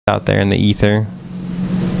out there in the ether.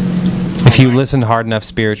 If you listen hard enough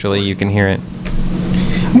spiritually, you can hear it.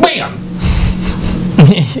 Bam!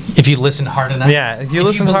 If you listen hard enough. Yeah, if you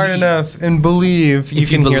listen hard enough and believe, you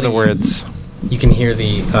can hear the words. You can hear the...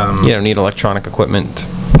 You don't need electronic equipment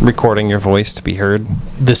recording your voice to be heard.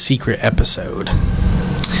 The secret episode.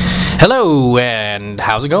 Hello, and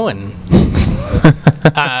how's it going?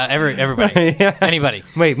 Everybody. Yeah. Anybody.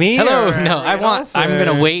 Wait, me? Hello. No, I'm going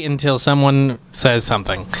to wait until someone says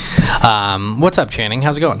something. What's up, Channing?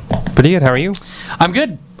 How's it going? Pretty good. How are you? I'm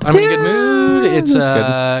good. I'm in a good mood. It's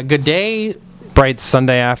a good day. Bright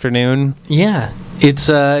Sunday afternoon. Yeah.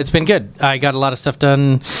 It's been good. I got a lot of stuff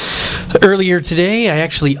done earlier today. I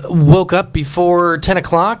actually woke up before 10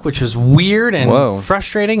 o'clock, which was weird and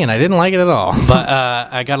frustrating, and I didn't like it at all. But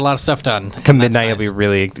I got a lot of stuff done. Come midnight, you'll be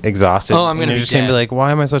really exhausted. Oh, I'm going to be just going to be like,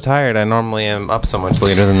 why am I so tired? I normally am up so much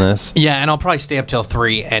later than this. Yeah, and I'll probably stay up till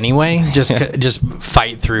 3 anyway, just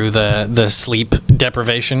fight through the sleep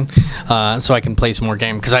deprivation so I can play some more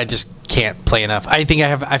game, because I just can't play enough. I think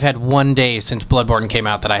I've had one day since Bloodborne came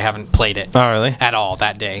out that I haven't played it. Oh, really? At all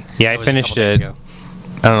that day. Yeah, I finished it,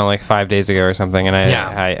 I don't know, like 5 days ago or something, and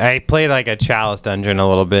I played like a Chalice dungeon a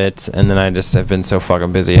little bit, and then have been so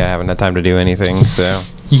fucking busy I haven't had time to do anything, so...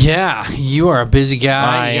 Yeah, you are a busy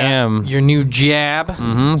guy. I am. Your new jab.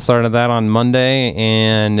 Started that on Monday,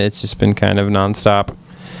 and it's just been kind of nonstop.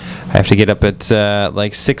 I have to get up at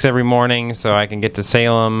like 6 every morning so I can get to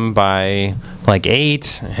Salem by like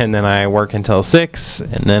 8, and then I work until 6,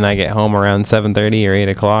 and then I get home around 7:30 or 8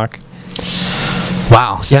 o'clock.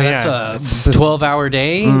 Wow. So that's a 12-hour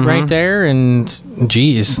day right there, and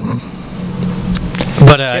geez.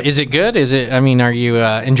 But is it good? Are you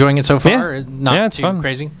enjoying it so far? Yeah. Not it's too fun.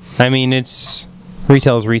 crazy? I mean,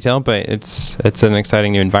 retail is retail, but it's an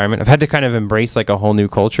exciting new environment. I've had to kind of embrace like a whole new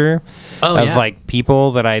culture of like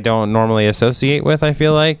people that I don't normally associate with, I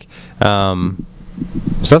feel like.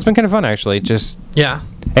 So that's been kind of fun, actually. Just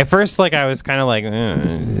at first, like, I was kind of like,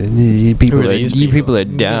 you people are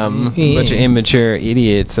dumb, bunch of immature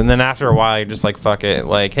idiots. And then after a while, you're just like, fuck it.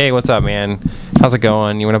 Like, hey, what's up, man? How's it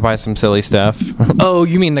going? You want to buy some silly stuff? Oh,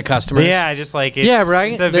 you mean the customers? Yeah, just like, it's,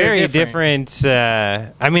 right? It's a very different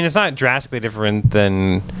I mean, it's not drastically different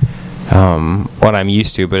than what I'm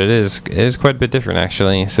used to, but it is quite a bit different,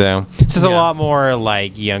 actually. So it's just a lot more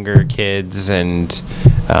like younger kids, and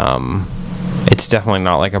it's definitely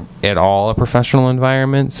not like at all a professional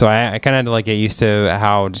environment. So I kind of had to like get used to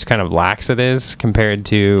how just kind of lax it is compared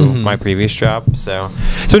to my previous job. So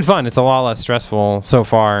it's been fun. It's a lot less stressful so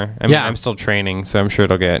far. I mean, I'm still training, so I'm sure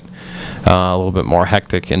it'll get a little bit more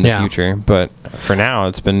hectic in the future. But for now,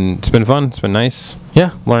 it's been fun. It's been nice.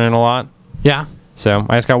 Yeah, learning a lot. Yeah. So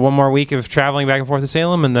I just got one more week of traveling back and forth to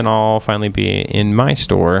Salem, and then I'll finally be in my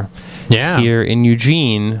store here in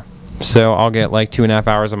Eugene. So I'll get like 2.5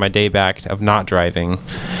 hours of my day back of not driving.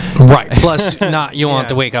 Right. Plus, you won't have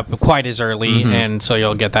to wake up quite as early, and so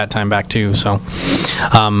you'll get that time back too. So,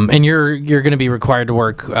 and you're going to be required to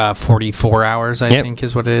work 44 hours, I think,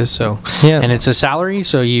 is what it is. So, and it's a salary,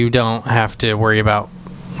 so you don't have to worry about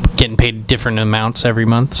getting paid different amounts every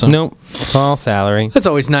month. So nope, it's all salary. That's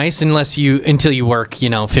always nice, until you work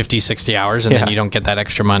 50, 60 hours, and then you don't get that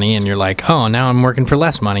extra money, and you're like, oh, now I'm working for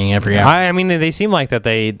less money every hour. I mean, they seem like that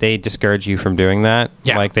they discourage you from doing that.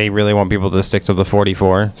 Like, they really want people to stick to the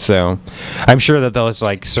 44. So I'm sure that those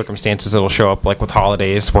like circumstances will show up like with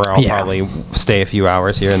holidays, where I'll probably stay a few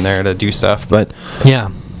hours here and there to do stuff. But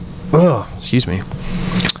oh, excuse me,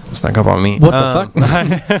 snuck up on me. What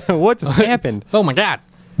the fuck? What just happened? Oh my god.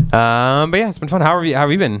 But yeah, it's been fun. How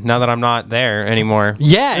have you been now that I'm not there anymore?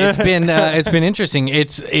 Yeah, it's been interesting.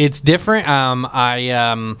 It's different.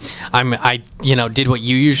 I did what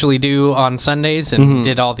you usually do on Sundays, and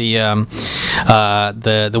did all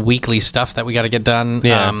the weekly stuff that we got to get done.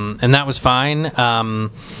 And that was fine.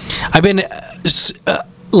 I've been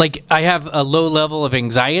I have a low level of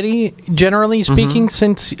anxiety, generally speaking,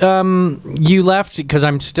 since you left, because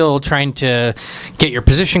I'm still trying to get your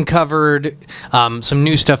position covered. Some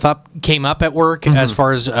new stuff came up at work as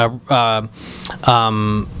far as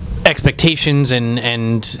expectations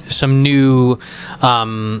and some new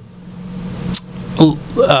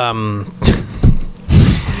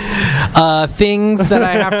things that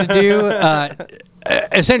I have to do.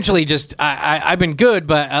 Essentially, just I've been good,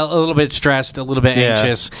 but a little bit stressed, a little bit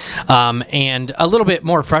anxious, and a little bit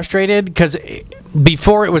more frustrated, because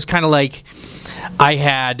before it was kind of like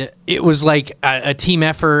it was like a team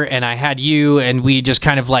effort, and I had you, and we just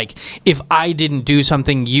kind of like, if I didn't do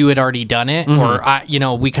something, you had already done it, or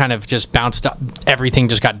we kind of just bounced up, everything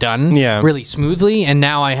just got done really smoothly, and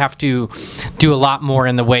now I have to do a lot more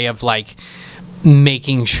in the way of like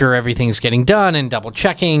making sure everything's getting done and double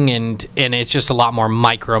checking, and it's just a lot more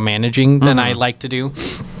micromanaging than I like to do.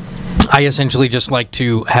 I essentially just like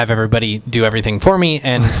to have everybody do everything for me,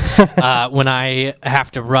 and when I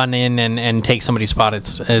have to run in and take somebody's spot,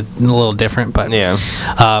 it's a little different. But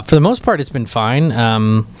for the most part, it's been fine.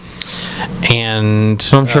 And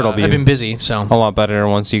so I'm sure it'll be. I've been busy, so a lot better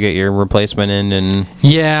once you get your replacement in, and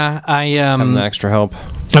I have the extra help.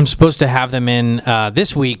 I'm supposed to have them in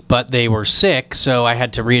this week, but they were sick, so I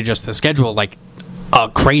had to readjust the schedule like a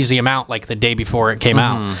crazy amount, like the day before it came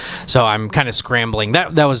out. So I'm kind of scrambling.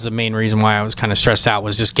 That was the main reason why I was kind of stressed out,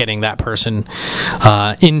 was just getting that person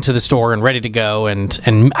into the store and ready to go. And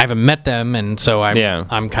I haven't met them, and so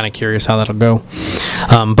I'm kind of curious how that'll go.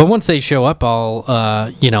 But once they show up, I'll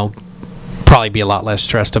probably be a lot less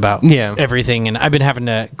stressed about everything. And I've been having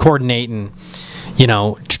to coordinate and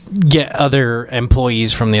get other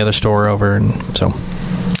employees from the other store over, and so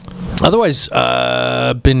otherwise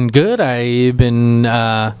been good. I've been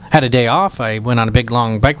had a day off. I went on a big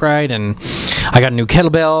long bike ride, and I got a new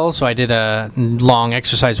kettlebell, so I did a long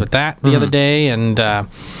exercise with that the other day. And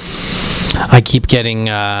I keep getting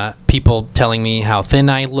people telling me how thin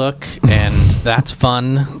I look, and that's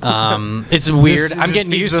fun. It's weird. I'm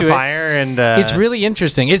getting used to it. And it's really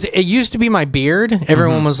interesting. It used to be my beard.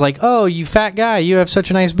 Everyone was like, "Oh, you fat guy, you have such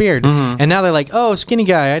a nice beard." And now they're like, "Oh, skinny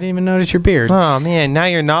guy, I didn't even notice your beard." Oh man, now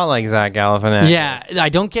you're not like Zach Galifianakis. Yeah, I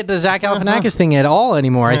don't get the Zach Galifianakis thing at all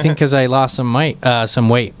anymore. I think because I lost some weight.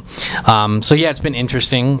 So yeah, it's been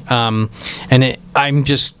interesting. And I'm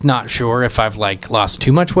just not sure if I've like lost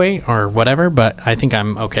too much weight or whatever, but I think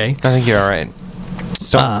I'm okay. I think you're all right.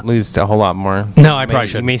 Just don't lose a whole lot more. No, I probably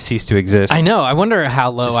should. You may cease to exist. I know. I wonder how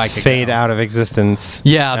low just I could fade go. out of existence.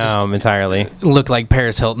 Yeah, I'll just entirely look like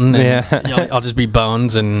Paris Hilton. And I'll just be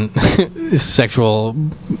bones and sexual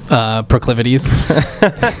proclivities.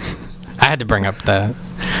 I had to bring up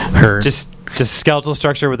her. Just skeletal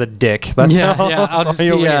structure with a dick. That's I'll just be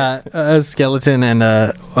a skeleton and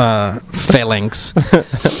a phalanx,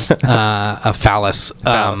 a phallus.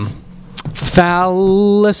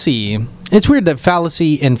 Fallacy. It's weird that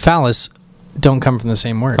fallacy and phallus don't come from the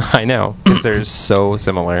same word. I know, because they're so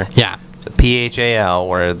similar. Yeah. The PHAL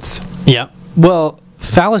words. Yeah. Well,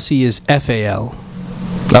 fallacy is FAL.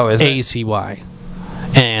 Oh, is it? ACY.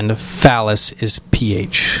 And phallus is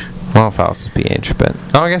PH. Well, phallus is PH, but...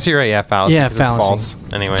 Oh, I guess you're right. Yeah, fallacy. Yeah, fallacy. It's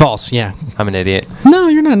false. Anyway. False, yeah. I'm an idiot. No,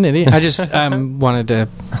 you're not an idiot. I just wanted to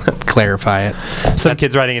clarify it. Some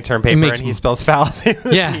kid's writing a term paper and he spells fallacy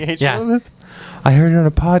with yeah, a PH. Yeah. I heard it on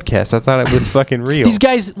a podcast. I thought it was fucking real. These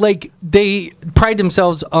guys, they pride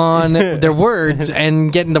themselves on their words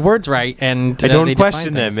and getting the words right. And I don't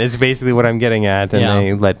question them, is basically what I'm getting at, and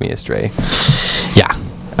they led me astray. Yeah.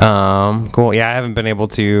 Cool. Yeah, I haven't been able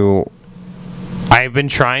to... I've been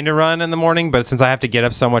trying to run in the morning, but since I have to get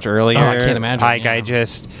up so much earlier, I can't imagine. I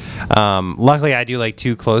just luckily I do like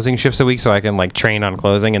 2 closing shifts a week, so I can like train on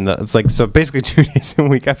closing, and it's like so basically 2 days a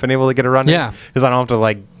week I've been able to get a run. Yeah, because I don't have to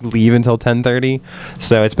like leave until 10:30.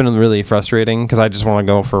 So it's been really frustrating because I just want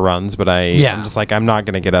to go for runs, but I'm just like I'm not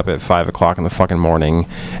gonna get up at 5 o'clock in the fucking morning,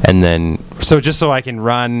 and then so I can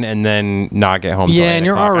run and then not get home. Yeah, and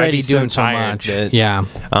you're already doing so much. Yeah.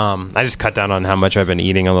 I just cut down on how much I've been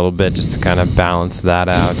eating a little bit just to kind of balance that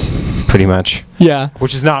out, pretty much. Yeah,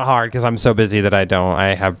 which is not hard because I'm so busy that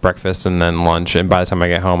I have breakfast and then lunch, and by the time I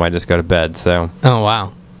get home I just go to bed. So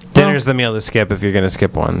wow, dinner's the meal to skip if you're going to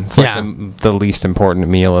skip one. It's like the least important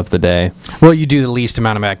meal of the day. Well, you do the least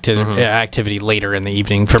amount of activity later in the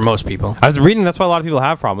evening for most people. I was reading that's why a lot of people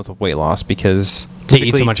have problems with weight loss, because they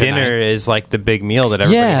eat so much dinner is like the big meal that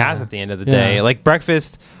everybody has at the end of the day. Like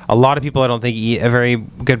breakfast, a lot of people I don't think eat a very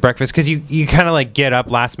good breakfast because you kind of like get up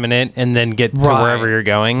last minute and then get to wherever you're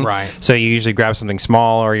going. Right. So you usually grab something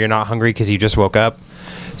small, or you're not hungry because you just woke up.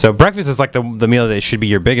 So breakfast is like the meal that should be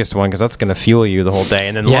your biggest one because that's going to fuel you the whole day.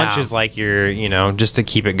 And then lunch is like your, just to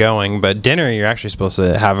keep it going. But dinner, you're actually supposed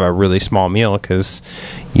to have a really small meal because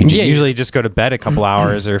you usually just go to bed a couple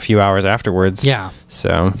hours or a few hours afterwards. Yeah.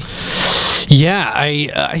 So... Yeah,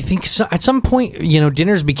 I think so. At some point,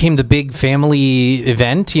 dinners became the big family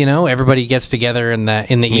event. Everybody gets together in the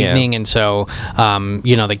evening, and so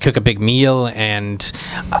they cook a big meal. And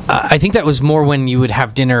I think that was more when you would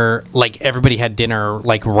have dinner, like everybody had dinner,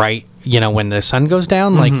 like right. When the sun goes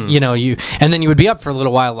down, like and then you would be up for a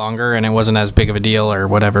little while longer, and it wasn't as big of a deal or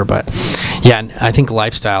whatever. But yeah, I think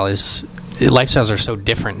lifestyle is lifestyles are so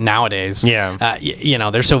different nowadays. Yeah. You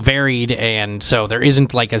know, they're so varied, and so there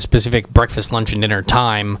isn't like a specific breakfast, lunch, and dinner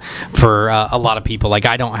time for a lot of people. Like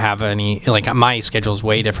I don't have any. Like my schedule is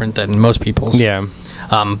way different than most people's. Yeah.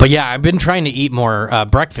 But yeah, I've been trying to eat more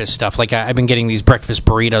breakfast stuff. Like I've been getting these breakfast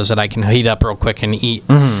burritos that I can heat up real quick and eat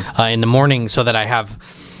in the morning, so that I have.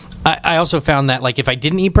 I also found that like if I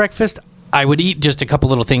didn't eat breakfast, I would eat just a couple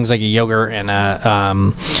little things like a yogurt and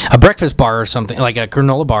a breakfast bar or something, like a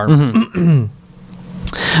granola bar.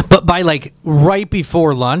 But by like right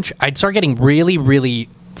before lunch, I'd start getting really, really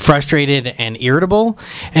frustrated and irritable,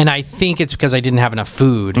 and I think it's because I didn't have enough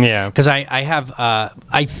food. Yeah. Because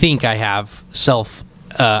I think I have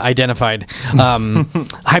identified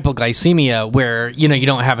hypoglycemia, where you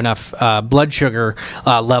don't have enough blood sugar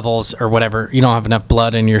levels or whatever. You don't have enough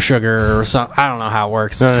blood in your sugar or something. I don't know how it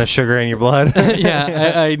works. Not enough sugar in your blood.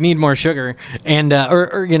 Yeah, I need more sugar and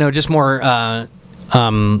or just more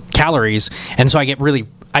calories, and so I get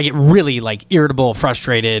really like irritable,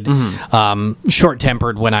 frustrated,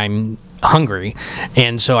 short-tempered when I'm hungry,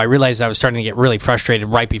 and so I realized I was starting to get really frustrated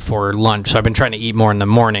right before lunch. So I've been trying to eat more in the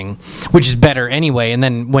morning, which is better anyway. And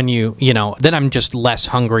then when then I'm just less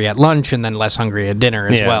hungry at lunch and then less hungry at dinner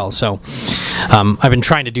as well. So I've been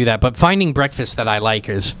trying to do that, but finding breakfast that I like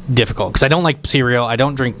is difficult because I don't like cereal. I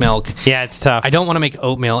don't drink milk. Yeah, it's tough. I don't want to make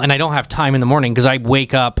oatmeal, and I don't have time in the morning because I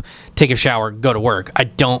wake up, take a shower, go to work.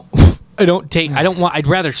 I'd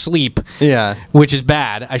rather sleep. Yeah. Which is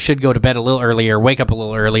bad. I should go to bed a little earlier, wake up a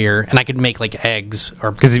little earlier, and I could make like eggs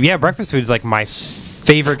or because breakfast food is like my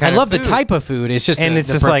favorite kind of food. I love the type of food. It's just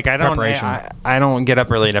it's just like I don't get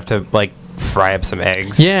up early enough to like fry up some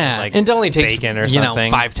eggs. Yeah, like and it only takes bacon or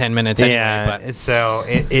something. 5-10 minutes. Anyway, yeah, but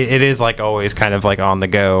it is like always kind of like on the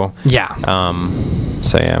go. Yeah.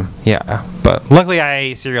 So yeah. But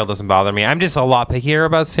luckily, cereal doesn't bother me. I'm just a lot pickier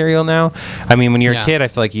about cereal now. I mean, when you're a kid, I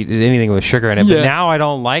feel like you did anything with sugar in it. Yeah. But now I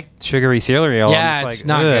don't like sugary cereal. Yeah, it's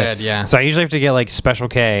not good. Yeah. So I usually have to get like Special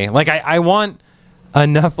K. Like I want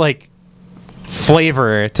enough like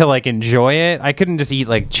flavor to like enjoy it. I couldn't just eat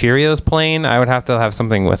like Cheerios plain. I would have to have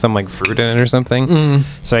something with them, like fruit in it or something.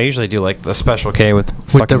 So I usually do like the Special K with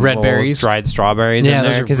the red berries, dried strawberries in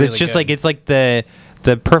there, because it's just good. it's like the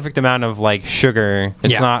perfect amount of like sugar.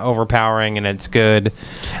 It's not overpowering and it's good.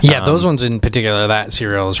 Yeah, those ones in particular. That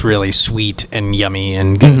cereal is really sweet and yummy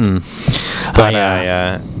and good.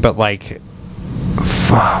 But like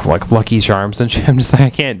Lucky Charms and shit, I'm just like I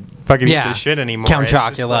can't fucking eat this shit anymore. Count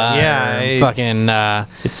Chocula. Fucking.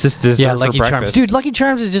 It's just dessert Lucky for Charms. breakfast. Dude, Lucky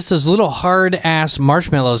Charms is just those little hard ass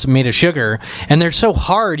marshmallows made of sugar, and they're so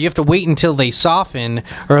hard you have to wait until they soften,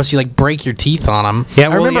 or else you like break your teeth on them. Yeah,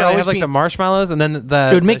 I remember always have like the marshmallows, and then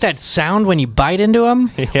it would make that sound when you bite into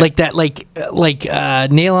them, like that, like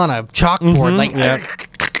nail on a chalkboard,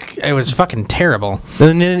 It was fucking terrible.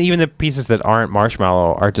 And then even the pieces that aren't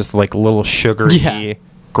marshmallow are just like little sugary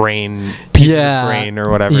grain pieces of grain or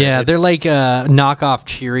whatever. Yeah, they're like knockoff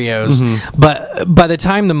Cheerios. But by the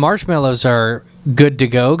time the marshmallows are good to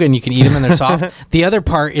go and you can eat them and they're soft, the other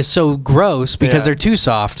part is so gross because they're too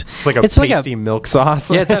soft. It's like a pasty milk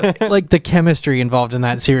sauce. Yeah, it's like the chemistry involved in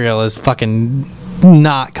that cereal is fucking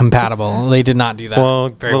not compatible. They did not do that. Well,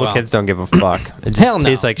 little kids don't give a fuck. It just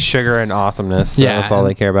tastes like sugar and awesomeness. So that's all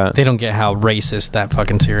they care about. They don't get how racist that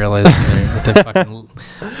fucking cereal is. With the fucking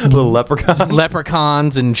little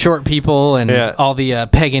leprechauns and short people and all the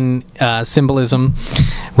pagan symbolism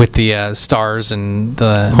with the stars and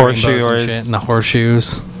the horseshoes and shit and the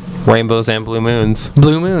horseshoes. Rainbows and blue moons.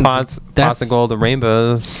 Pots of gold and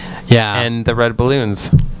rainbows. Yeah. And the red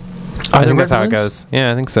balloons. I think that's how it goes.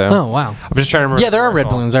 Yeah, I think so. Oh, wow. I'm just trying to remember. Yeah, there are red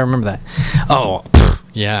balloons. I remember that. Oh,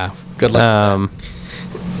 yeah. Good luck.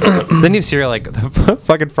 Then you have cereal like the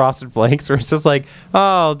fucking Frosted Flakes, where it's just like,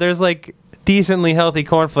 oh, there's like decently healthy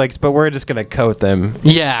cornflakes, but we're just gonna coat them.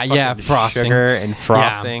 Yeah, frosting, sugar and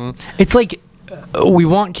frosting. Yeah. It's like we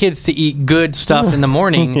want kids to eat good stuff in the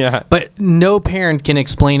morning, but no parent can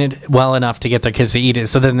explain it well enough to get their kids to eat it.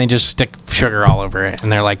 So then they just stick sugar all over it,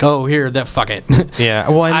 and they're like, "Oh, here, fuck it." Yeah,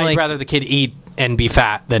 well, I'd rather the kid eat and be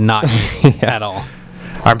fat than not eat at all.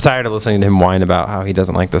 I'm tired of listening to him whine about how he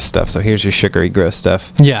doesn't like this stuff. So here's your sugary, gross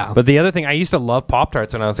stuff. Yeah. But the other thing, I used to love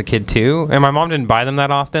Pop-Tarts when I was a kid too. And my mom didn't buy them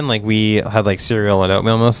that often. Like we had like cereal and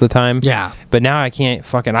oatmeal most of the time. Yeah. But now I can't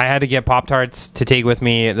I had to get Pop-Tarts to take with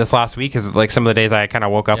me this last week because like some of the days I kind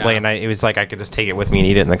of woke up late and it was like I could just take it with me and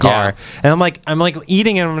eat it in the car. And I'm like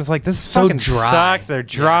eating it and I'm just like, this so fucking dry. sucks. They're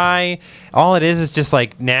dry. Yeah. All it is just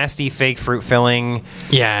like nasty fake fruit filling.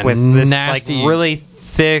 Yeah. With this like really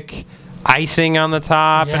thick icing on the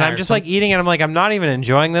top, Yeah, and I'm just like eating it. I'm like, I'm not even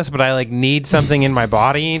enjoying this, but I like need something in my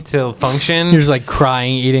body to function. You're just like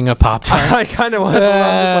crying eating a Pop-Tart. I kind of want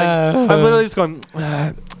to. I'm literally just going.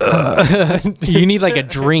 You need like a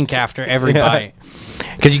drink after every bite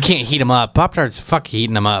because you can't heat them up. Pop-Tarts, fuck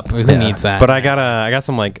heating them up. Who needs that? But I got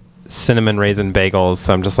some like cinnamon raisin bagels,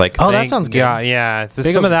 so I'm just like, oh, that sounds good. Yeah. It's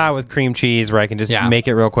just some of that with cream cheese where I can just make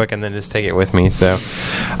it real quick and then just take it with me, so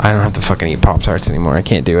I don't have to fucking eat Pop-Tarts anymore. I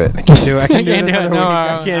can't do it. I can't do it. I can't do it. No,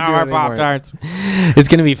 I can't do it. Pop-Tarts. It's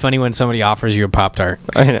gonna be funny when somebody offers you a Pop-Tart.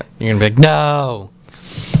 I know. You're gonna be like, no.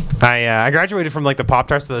 I graduated from like the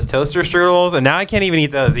Pop-Tarts to those toaster strudels, and now I can't even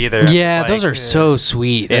eat those either. Yeah, like, those are so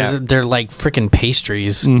sweet. Yeah. They're like freaking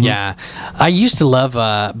pastries. Yeah, I used to love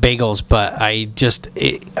bagels, but I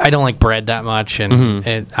don't like bread that much, and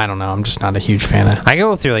I don't know. I'm just not a huge fan of. I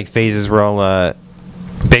go through like phases where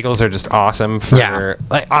bagels are just awesome.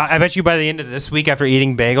 Like I bet you by the end of this week, after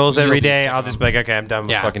eating bagels every day, I'll just be like, okay, I'm done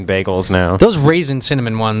with fucking bagels now. Those raisin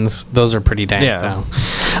cinnamon ones, those are pretty dank though.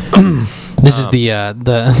 This is the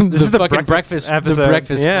fucking breakfast episode. The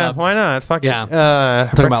breakfast club. Why not? Fuck yeah.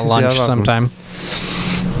 It. Talk about lunch sometime.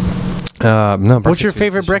 No. What's your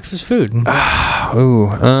favorite breakfast food?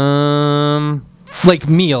 Like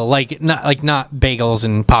meal, like not bagels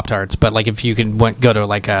and Pop-Tarts, but like if you could go to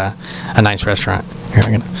like a nice restaurant. Here,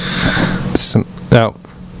 I'm gonna. Is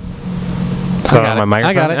that on my microphone?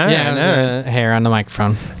 I got it. Yeah, hair on the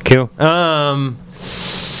microphone. Cool.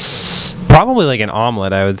 Probably like an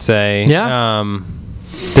omelet, I would say. Yeah.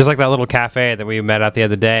 There's like that little cafe that we met at the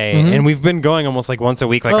other day, and we've been going almost like once a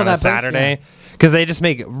week, like on a Saturday, because they just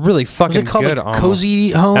make really fucking good omelets.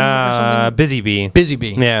 Cozy Home or something? Busy Bee. Busy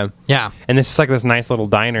Bee. Yeah. And it's just like this nice little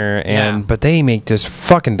diner, but they make just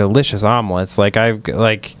fucking delicious omelets. And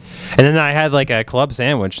then I had like a club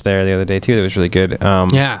sandwich there the other day too that was really good.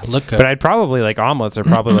 Look good. But I'd probably like omelets are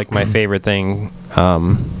probably like my favorite thing.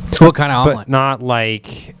 What kind of omelet? But not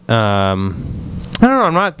like I don't know.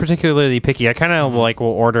 I'm not particularly picky. I kind of will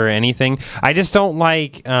order anything. I just don't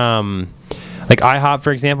like IHOP,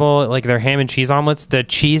 for example, like their ham and cheese omelets. The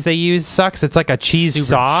cheese they use sucks. It's like a cheese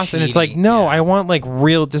sauce, cheesy, and it's like no, I want like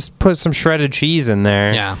real. Just put some shredded cheese in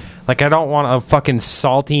there. Yeah. Like I don't want a fucking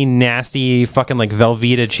salty, nasty, fucking like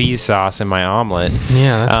Velveeta cheese sauce in my omelet.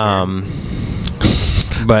 Yeah, that's weird.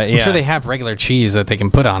 But yeah, I'm sure they have regular cheese that they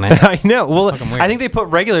can put on it. I know. Well, I think they put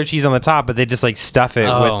regular cheese on the top, but they just like stuff it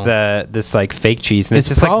with this like fake cheese, and it's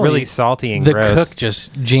just like really salty and gross. The cook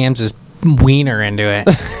just jams his wiener into it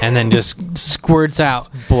and then just squirts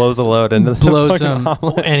out, just blows a load into the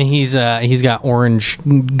omelet. And he's got orange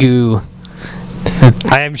goo.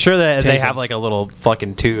 I am sure that they have like a little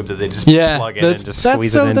fucking tube that they just plug in and just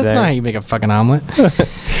squeeze it in there. That's not how you make a fucking omelet.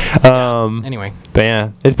 Anyway. But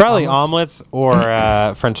yeah, it's probably omelets or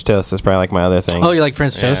French toast. That's probably like my other thing. Oh, you like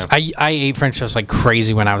French toast? I ate French toast like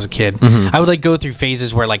crazy when I was a kid. I would like go through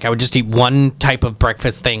phases where like I would just eat one type of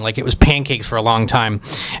breakfast thing. Like it was pancakes for a long time,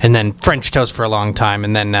 and then French toast for a long time,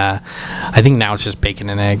 and then I think now it's just bacon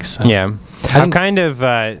and eggs. So. Yeah, I've kind of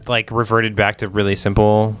like reverted back to really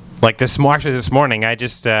simple. Like this morning, I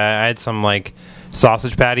just I had some like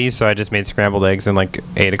sausage patties, so I just made scrambled eggs and like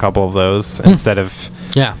ate a couple of those instead of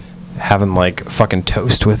having like fucking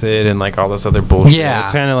toast with it and like all this other bullshit. Yeah,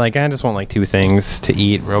 it's kind of like I just want like two things to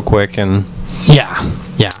eat real quick and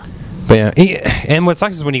But yeah, and what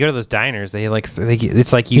sucks is when you go to those diners,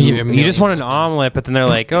 it's like you just want an omelet, but then they're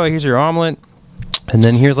like, oh, here's your omelet, and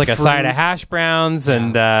then here's like a side of hash browns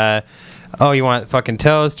and. Oh, you want fucking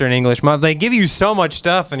toast or an English muffin? They give you so much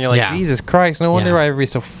stuff, and you're like, Jesus Christ, no wonder why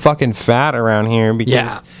everybody's so fucking fat around here,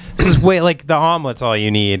 because this is way, like, the omelet's all you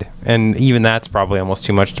need, and even that's probably almost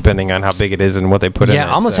too much depending on how big it is and what they put in it. Yeah,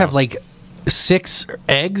 omelets have, like, 6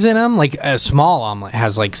 eggs in them. Like, a small omelet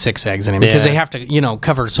has, like, 6 eggs in it, because they have to,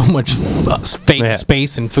 cover so much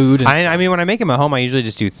space and food. And I mean, when I make them at home, I usually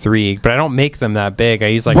just do 3, but I don't make them that big. I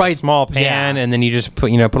use, like, a small pan, and then you just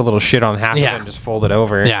put a little shit on half of it and just fold it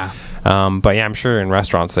over. Yeah. But yeah, I'm sure in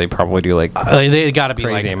restaurants they probably do like they got to be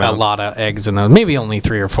like amounts. A lot of eggs in those. Maybe only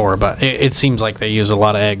 3 or 4, but it seems like they use a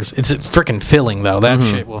lot of eggs. It's freaking filling though. That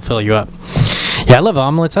shit will fill you up. Yeah, I love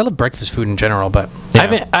omelets. I love breakfast food in general, but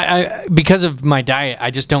I because of my diet, I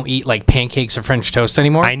just don't eat like pancakes or French toast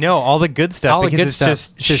anymore. I know all the good stuff because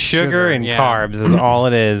it's just sugar and carbs is all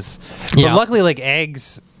it is. But luckily, like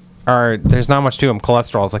eggs are there's not much to them.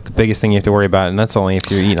 Cholesterol is like the biggest thing you have to worry about, and that's only if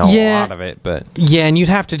you're eating a lot of it. But yeah, and you'd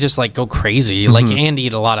have to just like go crazy, like and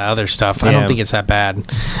eat a lot of other stuff. I don't think it's that bad.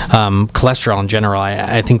 Cholesterol in general,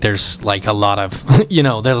 I think there's like a lot of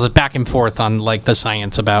there's back and forth on like the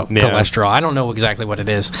science about cholesterol. I don't know exactly what it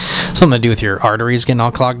is. Something to do with your arteries getting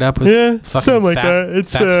all clogged up. With something like that.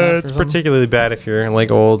 It's particularly bad if you're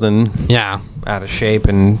like old and out of shape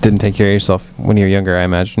and didn't take care of yourself when you were younger, I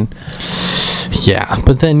imagine. Yeah,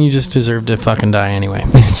 but then you just deserve to fucking die anyway.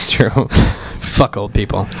 It's true. Fuck old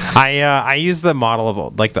people. I use the model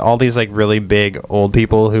of like all these like really big old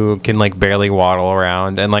people who can like barely waddle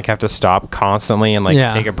around and like have to stop constantly and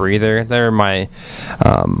like take a breather. They're my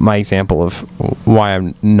my example of why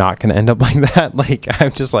I'm not gonna end up like that. Like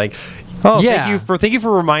I'm just like, thank you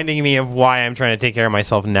for reminding me of why I'm trying to take care of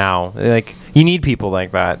myself now. Like you need people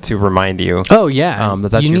like that to remind you. Oh yeah,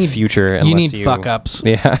 that's your future. You need fuck ups.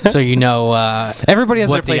 Yeah. So everybody has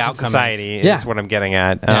their place in society. Is what I'm getting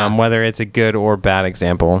at. Whether it's a good or bad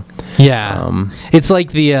example. Yeah. It's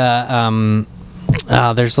like the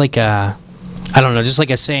there's like a I don't know, just like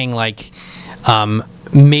a saying like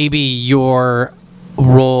maybe your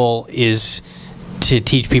role is to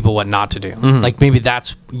teach people what not to do. Like maybe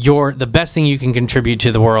that's the best thing you can contribute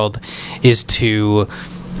to the world is to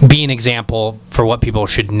be an example for what people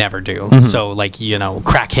should never do. So like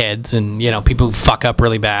crackheads and people who fuck up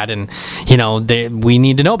really bad, and we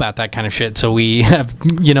need to know about that kind of shit. So we have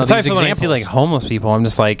these examples. When I see like homeless people, I'm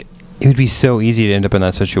just like, it would be so easy to end up in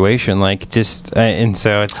that situation. Like just and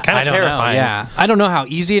so it's kind of terrifying. I don't know how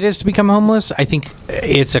easy it is to become homeless. I think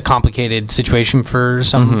it's a complicated situation for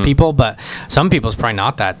some people, but some people it's probably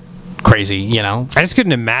not that crazy. I just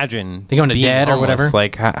couldn't imagine they going to dead or whatever.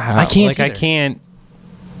 Like I can't. Like I can't.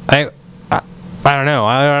 I don't know.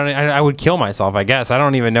 I would kill myself, I guess. I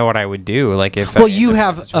don't even know what I would do. Like if you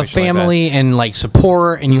have a family and like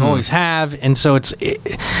support, and you always have, and so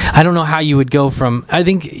I don't know how you would go from. I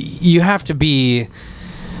think you have to be.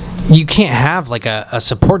 You can't have like a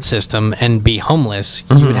support system and be homeless.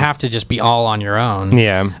 You would have to just be all on your own.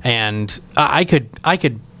 Yeah. And I could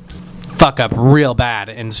fuck up real bad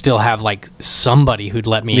and still have like somebody who'd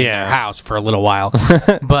let me in their house for a little while,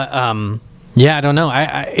 but yeah, I don't know.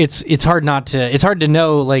 It's hard to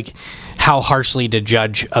know like how harshly to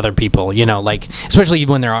judge other people, like especially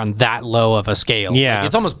when they're on that low of a scale. Yeah, like,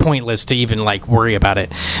 it's almost pointless to even like worry about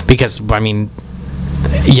it because I mean,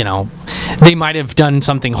 they might have done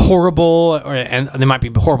something horrible, and they might be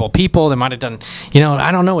horrible people. They might have done,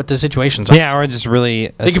 I don't know what the situations are. Yeah, or just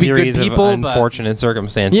really a series of unfortunate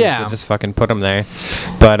circumstances that just fucking put them there.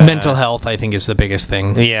 But mental health, I think, is the biggest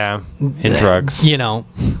thing. Yeah, and drugs.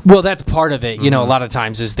 Well, that's part of it. A lot of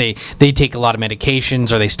times is they take a lot of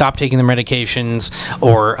medications, or they stop taking the medications,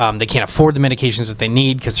 or they can't afford the medications that they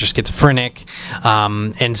need because they're schizophrenic,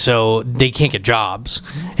 and so they can't get jobs.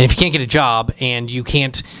 And if you can't get a job and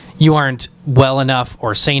you aren't well enough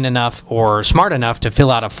or sane enough or smart enough to fill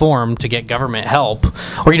out a form to get government help,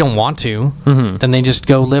 or you don't want to, then they just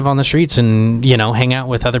go live on the streets and hang out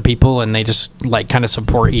with other people, and they just like kind of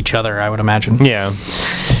support each other, I would imagine. Yeah.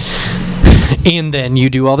 And then you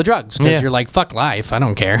do all the drugs because you're like, fuck life, I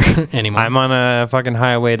don't care anymore. I'm on a fucking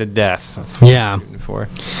highway to death. That's what I'm shooting for.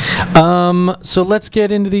 So let's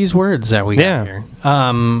get into these words that we got here.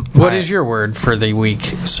 What is your word for the week,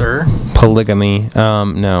 sir? Polygamy.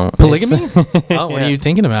 No. Polygamy? What are you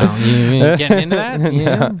thinking about? You getting into that?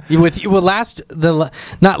 Yeah.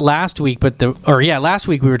 Not last week, but last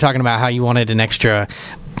week we were talking about how you wanted an extra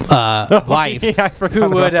wife who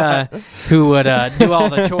would do all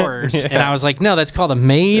the chores, and I was like, no, that's called a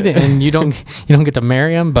maid, and you don't get to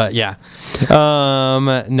marry him. But yeah,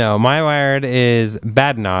 no, my word is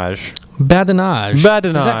badinage. Badinage. Is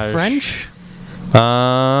that French?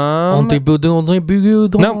 No.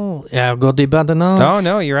 Oh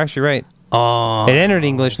no, you're actually right. It entered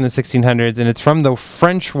English in the 1600s, and it's from the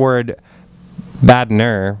French word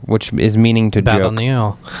badiner, which is meaning to joke.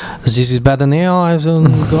 This is badiner. I'm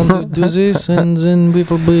going to do this, and then we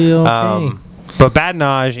will be okay. But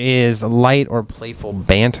badinage is light or playful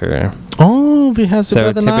banter. Oh, we have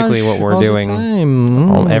so typically what we're doing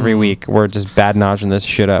every week, we're just badinaging this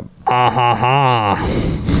shit up.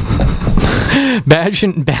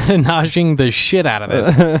 Badinaging the shit out of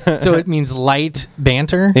this. So it means light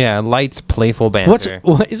banter? Yeah, light, playful banter.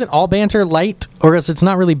 Isn't all banter light? Or else it's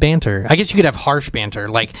not really banter. I guess you could have harsh banter,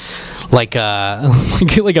 like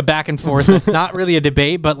a back and forth. It's not really a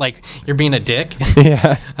debate, but like you're being a dick.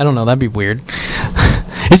 Yeah. I don't know. That'd be weird.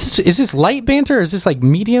 Is this light banter or is this like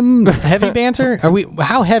medium heavy banter?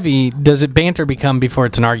 How heavy does it banter become before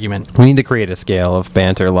it's an argument? We need to create a scale of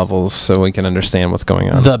banter levels so we can understand what's going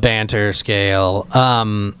on. The banter scale.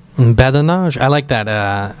 Badinage. I like that.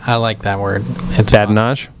 I like that word. It's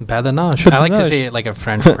Badinage? Badinage. I like to say it like a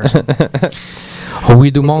French person.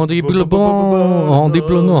 Oui, demandez plus bon, on dit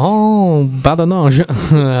plus non, badinage.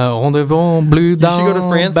 On devant bleu dans You should go to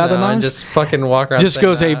France badinage. now and just fucking walk around. Just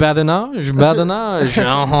go say badinage, badinage,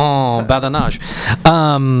 badinage.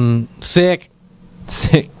 Sick.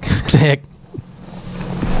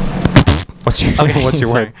 What's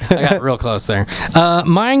your word? I got real close there.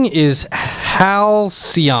 Mine is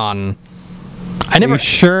Halcyon. I never. Are you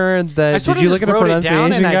sure that? Did you look at a pronunciation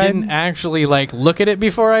down and guide? I didn't actually look at it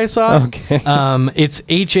before I saw it. Okay. It's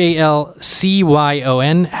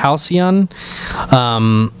Halcyon, Halcyon,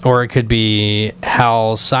 or it could be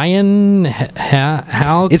Halcyon.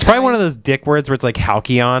 It's probably one of those dick words where it's like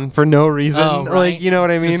Halcyon for no reason. Oh, right. Like, you know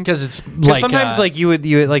what I mean? Because it's like sometimes you would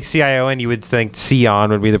like CION, you would think Sion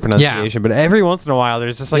would be the pronunciation, but every once in a while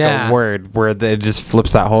there's just a word where it just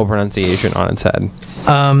flips that whole pronunciation on its head.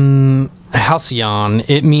 Halcyon,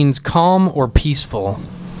 it means calm or peaceful.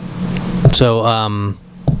 So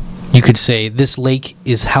you could say this lake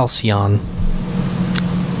is Halcyon.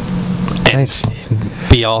 Nice.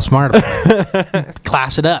 Be all smart about it.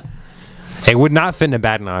 Class it up. It would not fit in a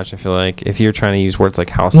badinage, I feel like, if you're trying to use words like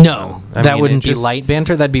Halcyon. No, that wouldn't be light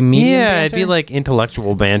banter. That'd be medium banter. It'd be like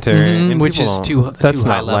intellectual banter. Which is too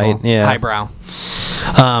high level. Light. Yeah. Highbrow.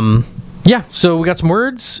 Yeah, so we got some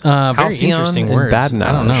words. Very interesting words. Badinage.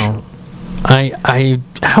 I don't know.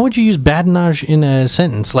 How would you use badinage in a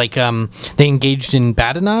sentence? Like, they engaged in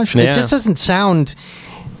badinage? Yeah. It just doesn't sound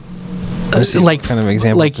like kind of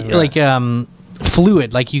examples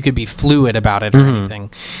fluid. Like you could be fluid about it or anything.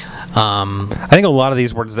 I think a lot of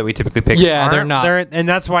these words that we typically pick, they're not, and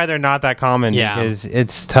that's why they're not that common. Yeah. Because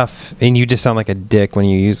it's tough, and you just sound like a dick when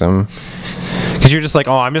you use them. Because you're just like,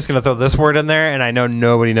 oh, I'm just gonna throw this word in there, and I know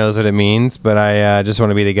nobody knows what it means, but I just want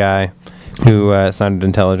to be the guy who sounded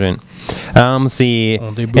intelligent. Let's see.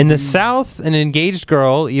 In the South, an engaged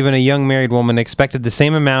girl, even a young married woman, expected the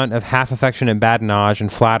same amount of half-affectionate badinage and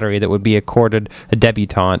flattery that would be accorded a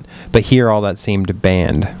debutante, but here all that seemed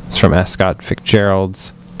banned. It's from S. Scott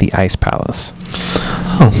Fitzgerald's The Ice Palace.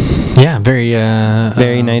 Oh, yeah, very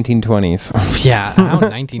 1920s. Yeah, how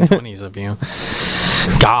 1920s of you.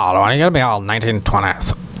 God, why you gotta be all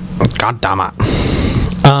 1920s? God damn it.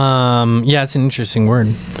 Yeah, it's an interesting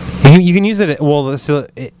word. You can use it,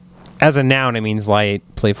 as a noun, it means light,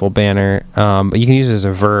 playful banter. But you can use it as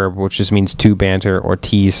a verb, which just means to banter or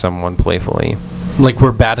tease someone playfully. Like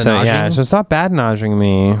we're badinaging? So, yeah, so stop badinaging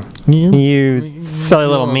me. You silly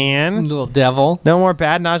little man. Little devil. No more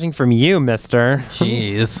badinaging from you, mister.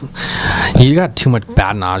 Jeez. You got too much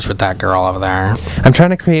badinage with that girl over there. I'm trying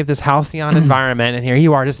to create this halcyon environment, and here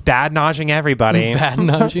you are just badinaging everybody.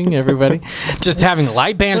 Badinaging everybody. Just having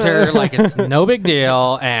light banter like it's no big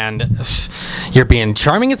deal, and you're being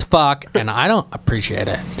charming as fuck, and I don't appreciate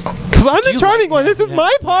it. Because I'm the charming one. This is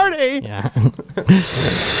my party. Yeah.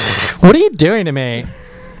 What are you doing to me?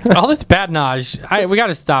 All this badinage. We got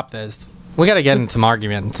to stop this. We got to get into some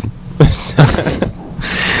arguments.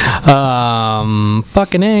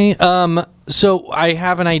 Fucking A. So I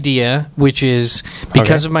have an idea, which is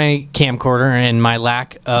because of my camcorder and my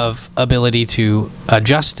lack of ability to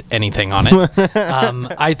adjust anything on it.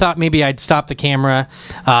 I thought maybe I'd stop the camera,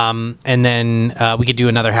 and then we could do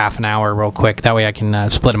another half an hour real quick. That way I can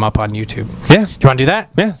split them up on YouTube. Yeah. Do you want to do that?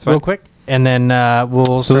 Yeah, it's fine. Real quick, and then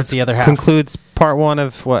we'll start the other half. Concludes part one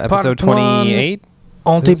of what, episode 28?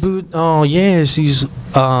 On début, oh yes, he's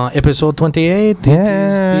episode 28.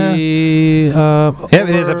 Yeah. It is Yeah, it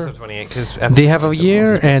is episode 28. They have a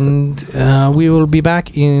year, and we will be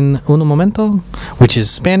back in un momento, which is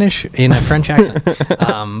Spanish in a French accent.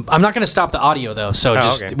 I'm not going to stop the audio though, so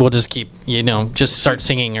we'll just keep, just start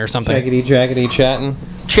singing or something. Jaggedy chatting.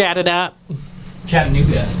 Chat it up.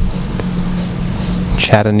 Chattanooga.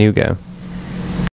 Chattanooga.